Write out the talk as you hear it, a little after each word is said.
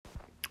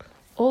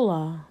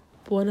Hola,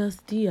 buenos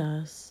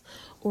dias,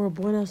 or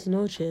buenas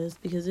noches,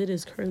 because it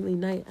is currently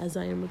night as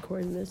I am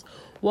recording this.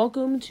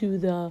 Welcome to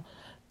the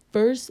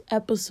first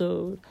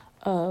episode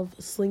of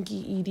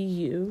Slinky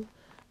EDU.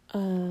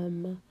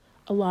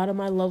 A lot of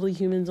my lovely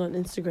humans on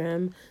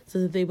Instagram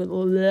said that they would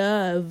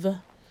love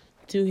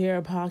to hear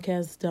a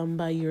podcast done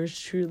by yours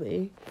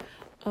truly.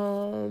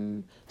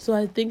 So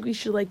I think we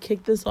should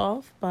kick this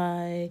off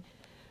by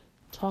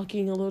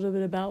talking a little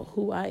bit about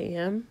who I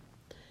am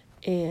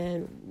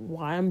and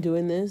why I'm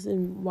doing this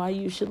and why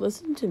you should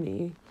listen to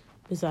me,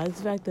 besides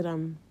the fact that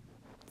I'm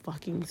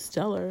fucking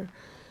stellar.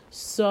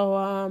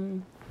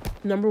 So,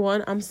 number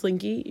one, I'm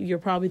Slinky. You're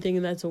probably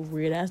thinking that's a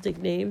weird-ass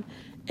nickname,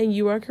 and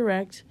you are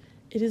correct.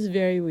 It is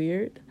very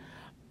weird,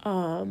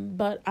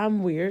 but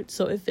I'm weird,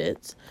 so it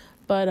fits.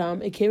 But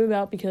it came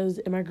about because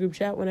in my group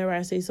chat, whenever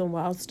I say some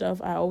wild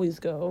stuff, I always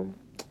go,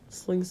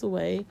 Slinks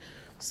away.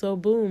 So,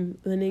 boom,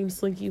 the name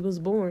Slinky was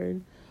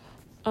born.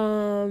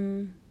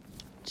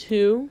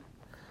 Two,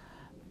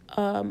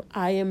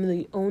 I am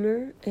the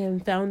owner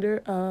and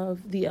founder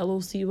of the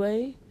LOC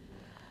Way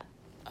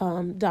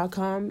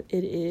 .com.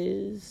 It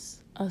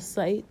is a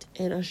site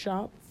and a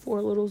shop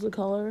for littles of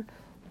color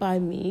by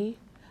me.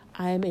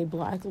 I am a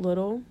black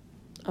little,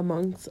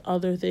 amongst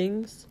other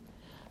things.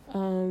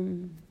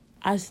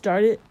 I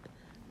started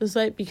the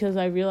site because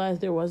I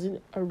realized there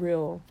wasn't a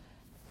real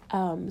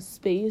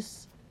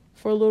space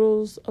for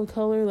littles of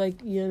color.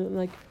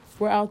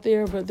 We're out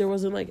there, but there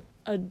wasn't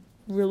a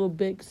real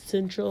big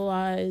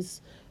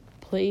centralized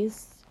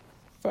place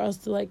for us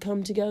to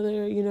come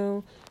together,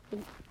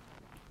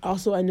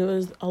 Also, I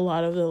noticed a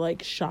lot of the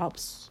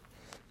shops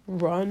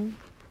run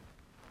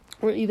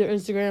or either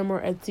Instagram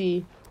or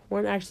Etsy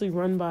weren't actually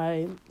run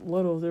by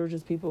littles. They were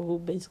just people who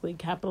basically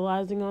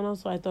capitalizing on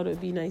us. So I thought it'd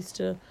be nice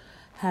to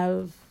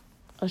have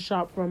a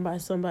shop run by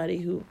somebody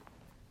who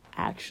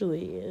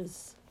actually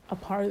is a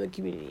part of the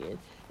community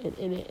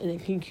and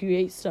it can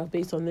create stuff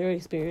based on their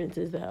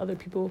experiences that other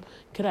people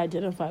could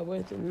identify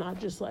with, and not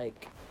just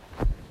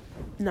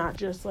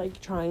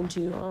trying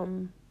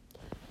to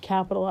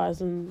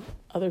capitalize on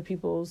other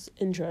people's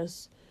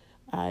interests.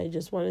 I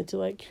just wanted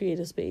to create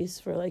a space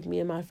for me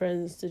and my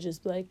friends to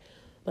just like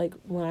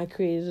when I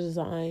created a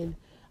design,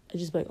 I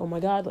just oh my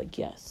God,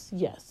 yes,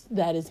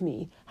 that is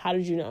me. How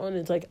did you know? And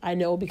it's I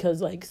know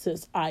because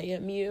sis, I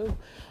am you.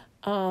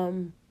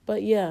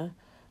 But yeah,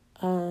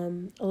 a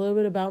little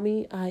bit about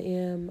me. I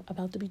am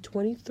about to be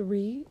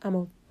 23. I'm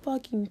a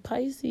fucking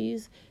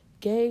Pisces,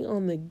 gang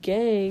on the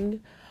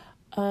gang.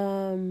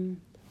 I'm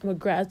a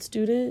grad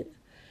student,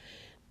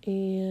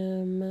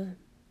 and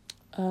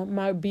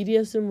my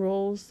BDSM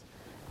roles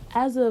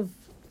as of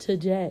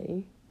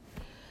today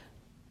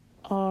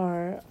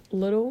are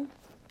little,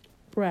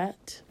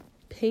 brat,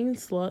 pain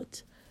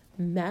slut,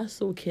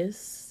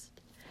 masochist,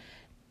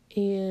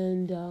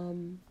 and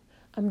I'm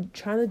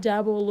trying to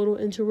dabble a little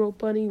into rope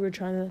bunny. We're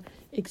trying to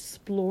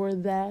explore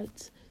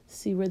that,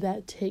 see where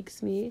that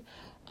takes me.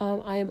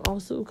 I am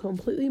also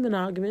completely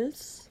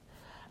monogamous.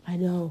 I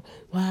know,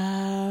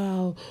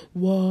 wow,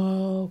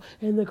 whoa,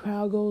 and the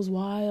crowd goes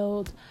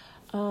wild.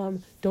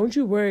 Don't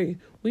you worry.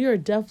 We are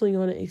definitely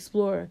going to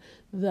explore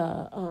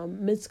the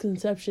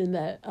misconception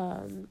that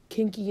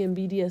kinky and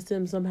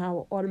BDSM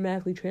somehow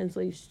automatically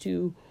translates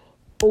to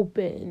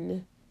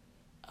open,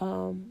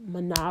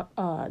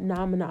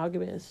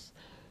 non-monogamous.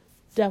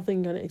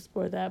 Definitely going to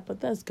explore that, but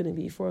that's going to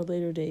be for a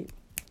later date.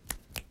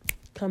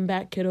 Come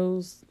back,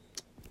 kiddos.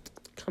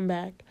 Come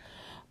back.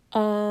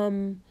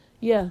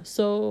 Yeah,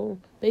 so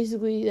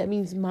basically that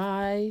means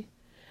at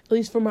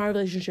least for my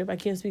relationship, I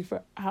can't speak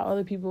for how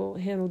other people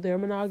handle their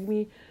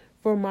monogamy.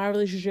 For my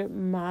relationship,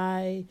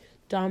 my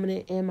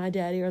dominant and my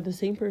daddy are the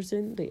same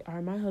person. They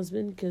are my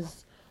husband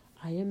because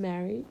I am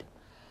married.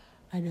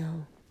 I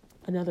know,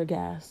 another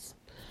gas.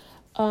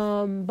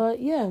 But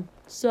yeah,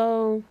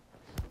 so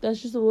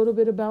that's just a little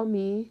bit about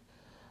me.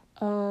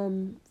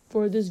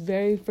 For this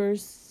very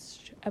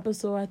first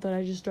episode, I thought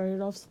I just started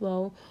off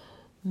slow,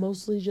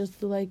 mostly just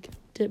to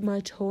dip my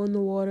toe in the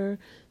water,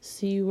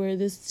 see where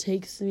this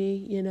takes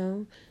me,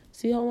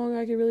 see how long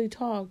I can really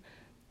talk.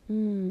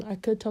 I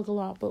could talk a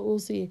lot, but we'll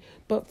see.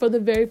 But for the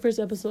very first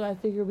episode, I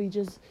figured we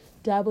just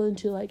dabble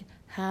into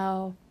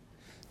how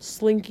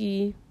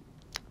Slinky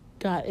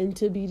got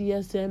into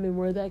BDSM and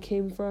where that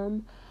came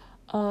from.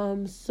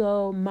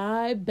 So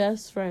my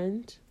best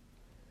friend,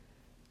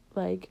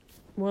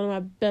 one of my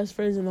best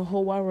friends in the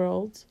whole wide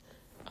world,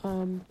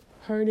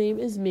 her name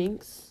is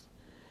Minx.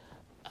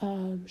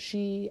 I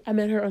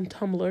met her on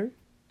Tumblr.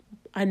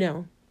 I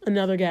know,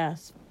 another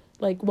gasp.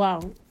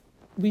 Wow,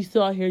 we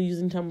still out here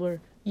using Tumblr.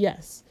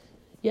 Yes,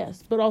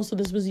 but also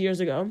this was years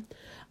ago.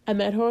 I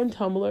met her on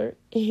Tumblr,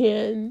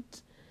 and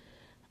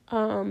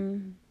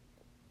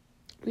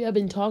we have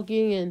been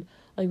talking, and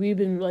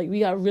we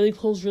got really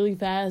close really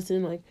fast,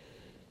 and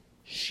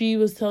she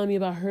was telling me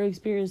about her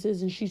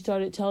experiences, and she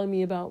started telling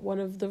me about one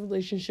of the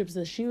relationships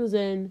that she was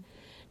in,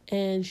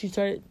 and she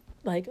started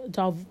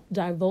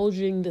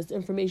divulging this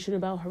information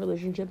about her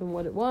relationship and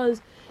what it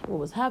was and what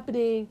was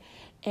happening,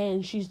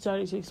 and she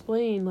started to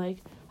explain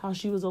how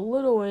she was a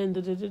little and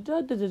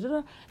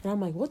and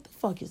I'm like, what the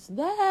fuck is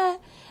that?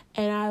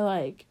 And I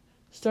like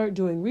start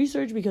doing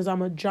research because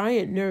I'm a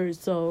giant nerd.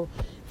 So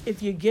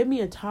if you give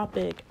me a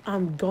topic,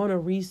 I'm gonna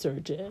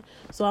research it.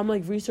 So I'm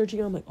like researching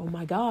and I'm like, oh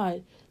my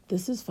God,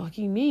 this is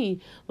fucking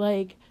me.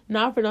 Like,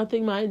 not for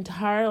nothing, my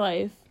entire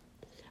life,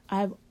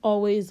 I've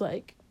always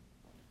like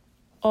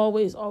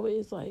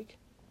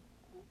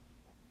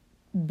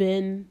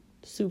been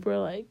super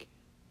like,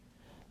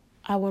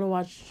 I want to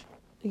watch,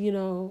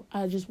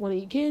 I just want to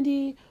eat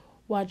candy,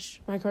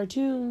 watch my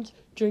cartoons,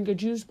 drink a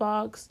juice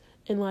box,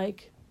 and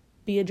like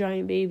be a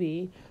giant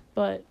baby.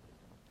 But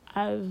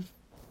I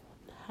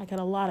got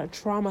a lot of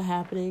trauma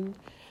happening,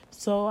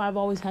 so I've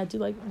always had to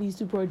like be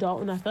super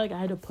adult, and I feel like I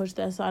had to push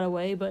that side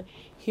away. But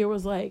here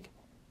was like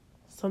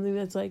something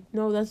that's like,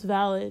 no, that's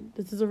valid.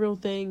 This is a real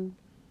thing.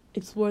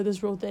 Explore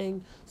this real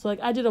thing. So like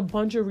I did a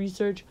bunch of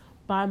research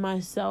by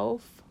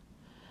myself,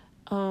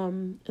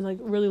 and like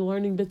really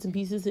learning bits and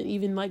pieces, and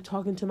even like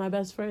talking to my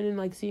best friend and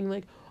like seeing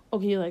like,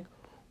 okay, like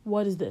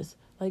what is this,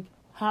 like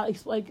how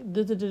like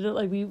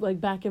like we like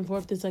back and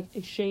forth this like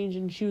exchange,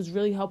 and she was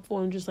really helpful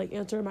and just like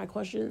answering my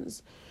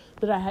questions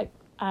that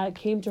I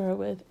came to her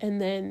with. And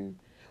then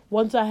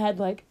once I had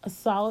like a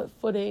solid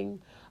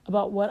footing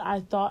about what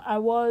I thought I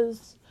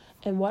was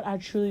and what I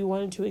truly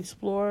wanted to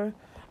explore,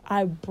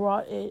 I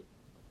brought it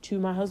to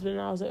my husband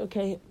and I was like,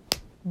 okay,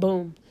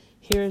 boom,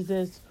 here's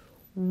this.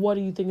 What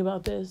do you think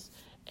about this?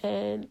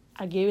 And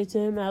I gave it to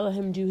him. And I let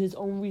him do his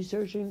own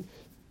research and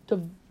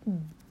to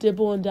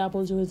dibble and dabble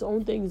into his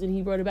own things. And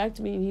he brought it back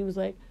to me and he was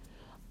like,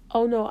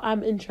 oh no,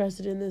 I'm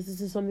interested in this. This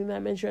is something that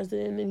I'm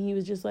interested in. And he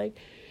was just like,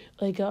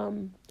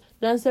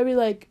 not necessarily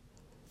like,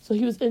 so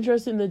he was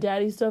interested in the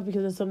daddy stuff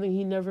because it's something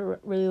he never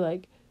really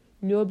like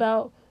knew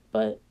about.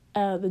 But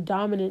the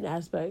dominant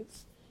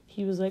aspects,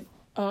 he was like,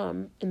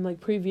 in like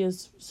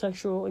previous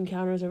sexual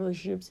encounters and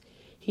relationships,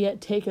 he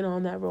had taken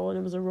on that role, and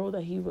it was a role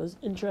that he was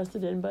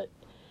interested in, but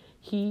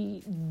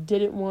he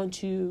didn't want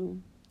to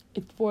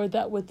explore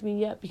that with me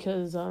yet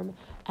because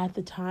at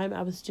the time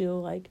I was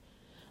still like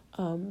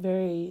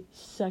very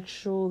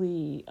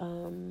sexually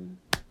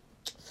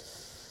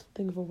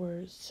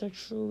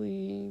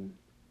sexually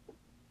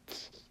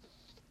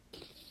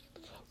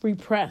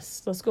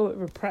repressed. Let's go with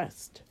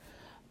repressed.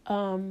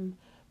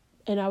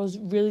 And I was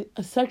really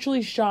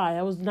sexually shy.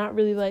 I was not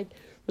really like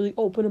really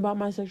open about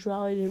my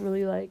sexuality. It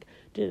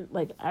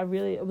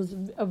was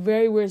a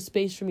very weird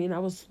space for me, and I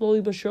was slowly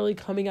but surely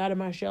coming out of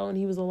my shell, and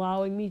he was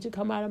allowing me to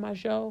come out of my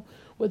shell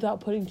without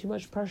putting too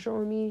much pressure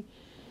on me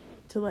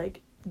to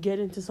like get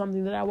into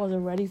something that I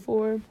wasn't ready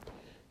for.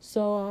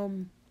 So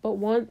but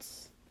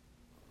once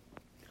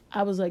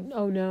I was like,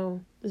 oh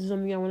no, this is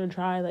something I want to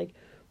try, like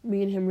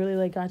me and him really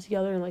like got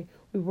together and like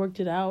we worked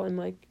it out and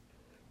like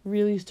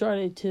really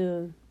started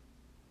to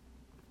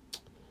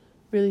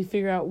really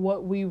figure out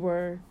what we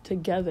were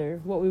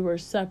together, what we were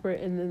separate,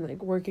 and then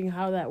like working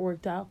how that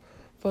worked out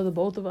for the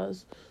both of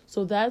us.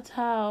 So that's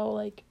how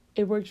like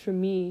it worked for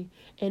me.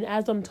 And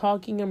as I'm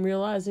talking, I'm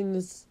realizing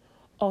this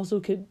also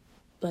could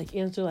like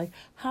answer like,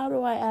 how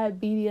do I add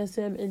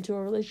BDSM into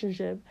a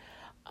relationship?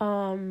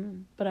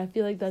 But I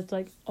feel like that's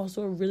like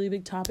also a really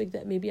big topic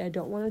that maybe I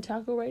don't want to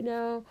tackle right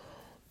now.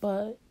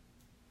 But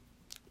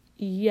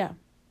yeah.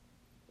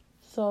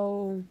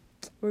 So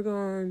we're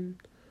gonna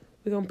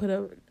put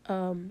a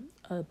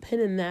pin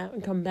in that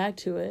and come back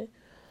to it,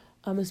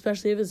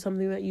 especially if it's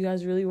something that you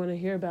guys really want to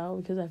hear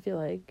about, because I feel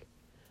like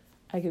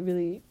I could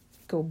really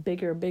go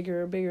bigger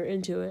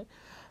into it.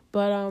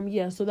 But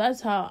yeah, so that's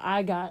how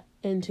I got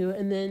into it,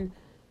 and then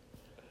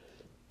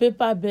bit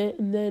by bit,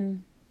 and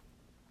then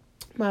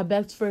my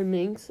best friend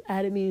Minx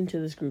added me into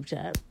this group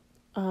chat.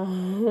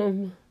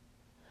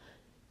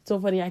 So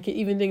funny, I can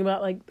even think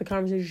about like the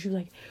conversation. She was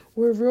like,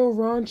 we're real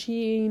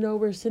raunchy,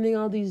 we're sending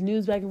all these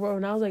news back and forth,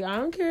 and I was like, I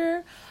don't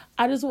care.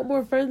 I just want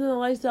more friends in the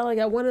lifestyle. Like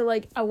I want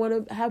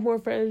to have more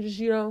friends, just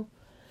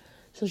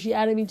So she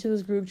added me to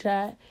this group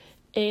chat,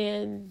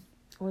 and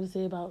I want to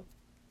say about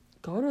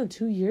going on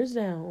 2 years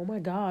now. Oh my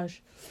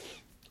gosh,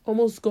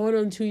 almost going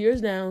on 2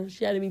 years now.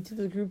 She added me to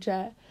the group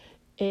chat,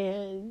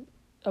 and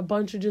a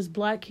bunch of just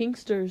black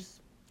kinksters.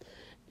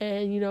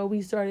 And,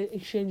 we started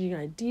exchanging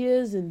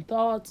ideas and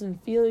thoughts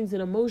and feelings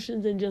and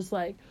emotions and just,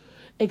 like,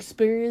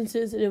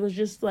 experiences. And it was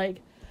just,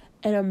 like,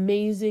 an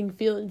amazing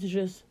feeling to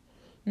just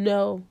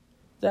know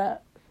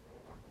that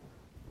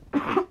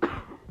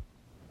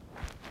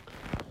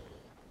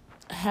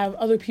have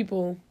other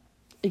people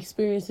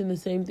experiencing the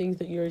same things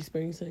that you're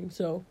experiencing.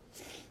 So,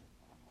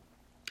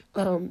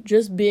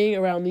 just being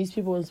around these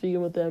people and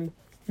speaking with them,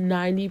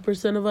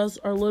 90% of us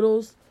are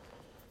littles.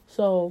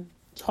 So,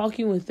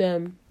 talking with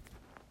them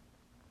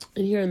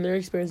and hearing their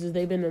experiences,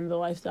 they've been in the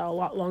lifestyle a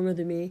lot longer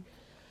than me,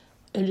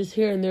 and just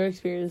hearing their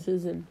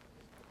experiences and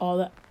all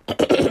that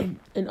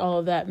and all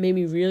of that made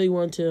me really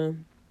want to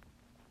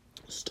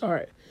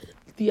start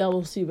the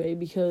LOC way,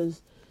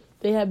 because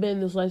they had been in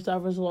this lifestyle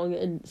for so long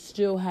and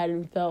still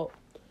hadn't felt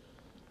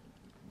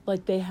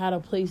like they had a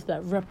place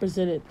that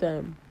represented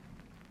them.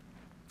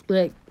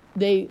 Like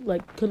they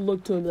like could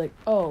look to and be like,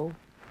 oh,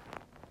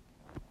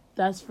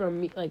 That's from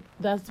me. Like,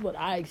 that's what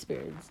I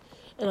experienced.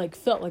 And, like,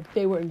 felt like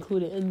they were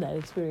included in that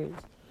experience.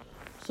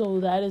 So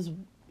that is,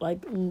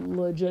 like,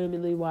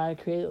 legitimately why I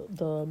created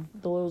the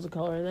Loyals of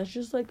Color. And that's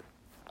just, like,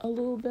 a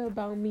little bit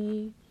about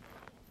me.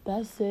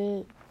 That's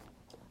it.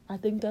 I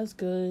think that's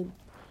good.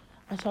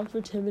 I talked for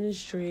 10 minutes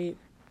straight.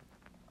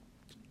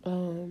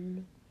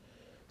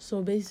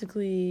 So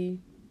basically,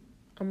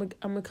 I'm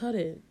gonna cut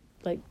it.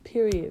 Like,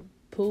 period.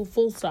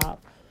 Full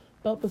stop.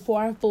 But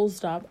before I full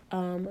stop,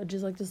 I'd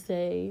just like to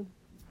say,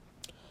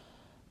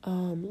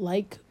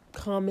 like,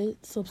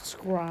 comment,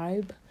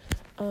 subscribe.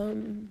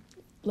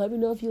 Let me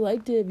know if you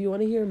liked it, if you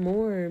want to hear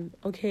more.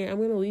 Okay,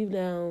 I'm gonna leave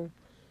now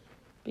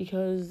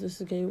because this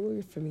is getting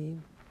weird for me.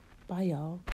 Bye, y'all.